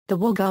The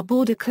Wagah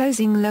border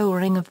closing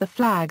lowering of the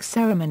flag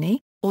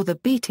ceremony, or the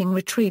beating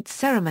retreat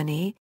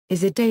ceremony,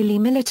 is a daily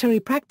military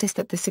practice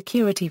that the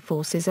security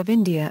forces of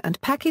India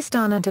and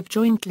Pakistan have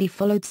jointly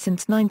followed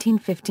since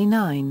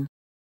 1959.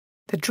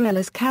 The drill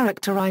is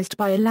characterized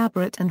by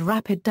elaborate and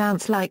rapid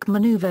dance-like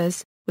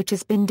maneuvers, which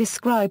has been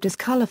described as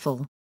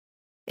colourful.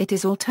 It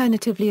is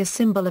alternatively a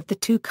symbol of the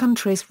two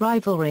countries'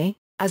 rivalry,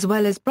 as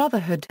well as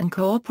brotherhood and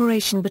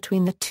cooperation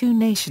between the two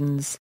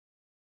nations.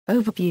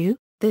 Overview: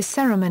 this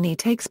ceremony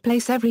takes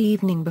place every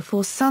evening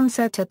before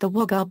sunset at the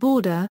Wagah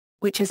border,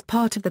 which as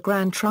part of the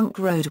Grand Trunk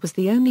Road was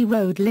the only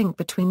road link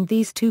between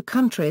these two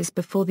countries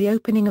before the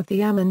opening of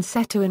the Aman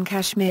Setu in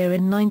Kashmir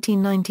in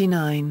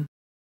 1999.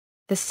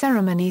 The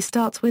ceremony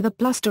starts with a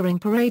blustering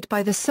parade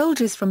by the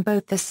soldiers from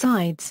both the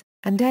sides,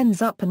 and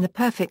ends up in the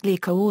perfectly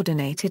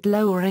coordinated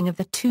lowering of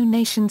the two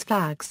nations'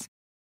 flags.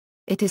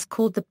 It is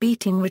called the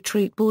beating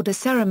retreat border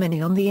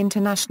ceremony on the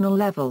international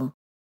level.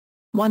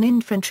 One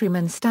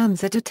infantryman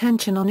stands at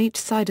attention on each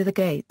side of the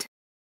gate.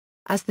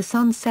 As the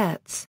sun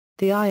sets,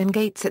 the iron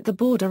gates at the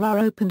border are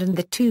opened and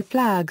the two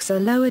flags are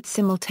lowered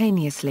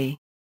simultaneously.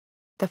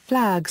 The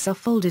flags are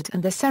folded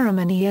and the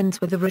ceremony ends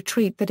with a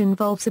retreat that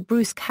involves a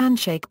brusque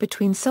handshake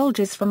between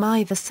soldiers from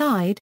either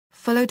side,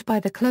 followed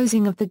by the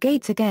closing of the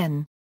gates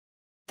again.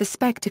 The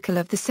spectacle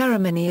of the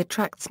ceremony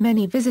attracts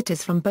many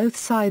visitors from both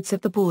sides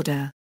of the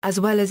border, as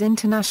well as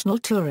international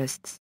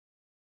tourists.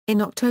 In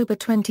October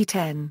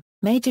 2010,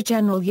 Major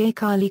General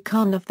Waqar Ali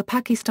Khan of the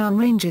Pakistan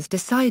Rangers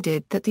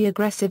decided that the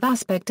aggressive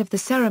aspect of the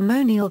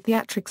ceremonial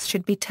theatrics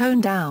should be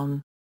toned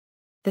down.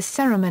 The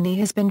ceremony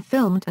has been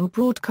filmed and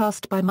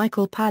broadcast by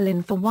Michael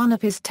Palin for one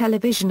of his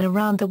television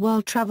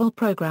around-the-world travel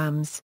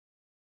programs.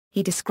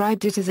 He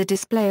described it as a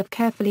display of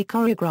carefully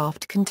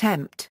choreographed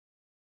contempt.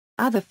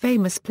 Other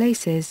famous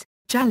places: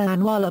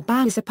 Jallianwala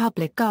Bagh is a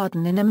public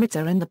garden in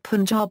Amritsar in the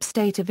Punjab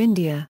state of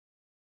India.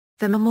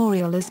 The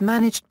memorial is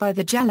managed by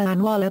the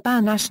Jallianwala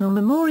Bagh National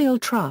Memorial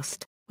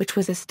Trust, which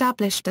was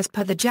established as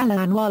per the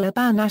Jallianwala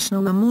Bagh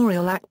National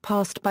Memorial Act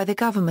passed by the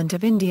Government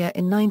of India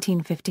in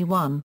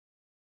 1951.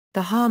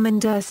 The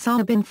Harmandir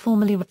Sahib,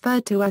 informally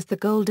referred to as the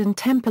Golden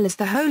Temple, is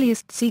the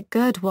holiest Sikh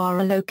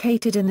Gurdwara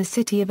located in the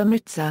city of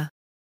Amritsar.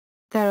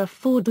 There are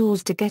 4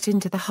 doors to get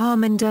into the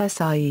Harmandir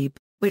Sahib,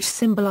 which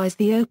symbolize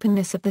the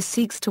openness of the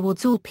Sikhs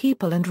towards all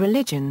people and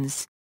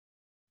religions.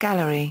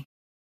 Gallery.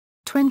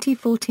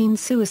 2014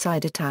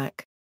 suicide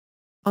attack.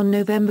 On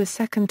November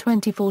 2,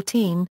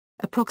 2014,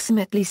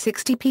 approximately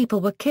 60 people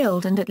were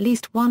killed and at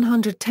least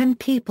 110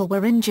 people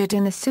were injured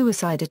in a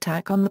suicide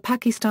attack on the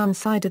Pakistan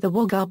side of the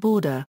Wagah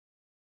border.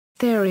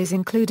 Theories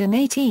include an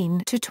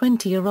 18 to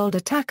 20-year-old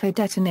attacker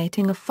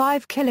detonating a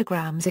 5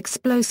 kg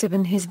explosive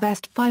in his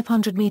vest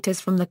 500 meters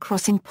from the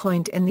crossing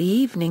point in the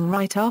evening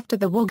right after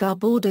the Wagah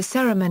border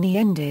ceremony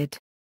ended.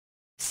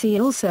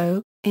 See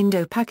also: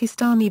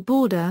 Indo-Pakistani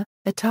border,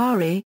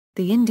 Atari,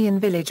 the Indian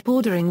village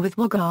bordering with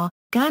Wagah,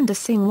 Ganda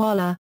Singh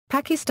Wala,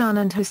 Pakistan,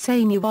 and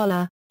Hosseini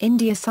Wala,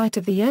 India, site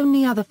of the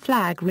only other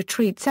flag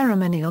retreat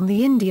ceremony on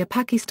the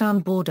India-Pakistan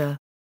border.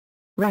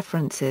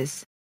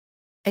 References.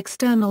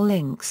 External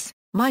links: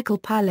 Michael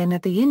Palin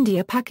at the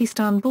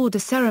India-Pakistan border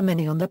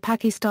ceremony on the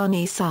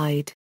Pakistani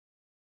side.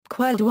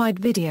 Worldwide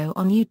video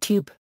on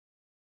YouTube.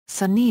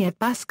 Sania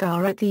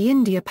Bhaskar at the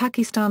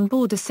India-Pakistan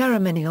border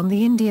ceremony on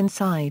the Indian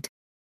side.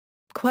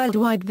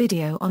 Worldwide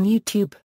video on YouTube.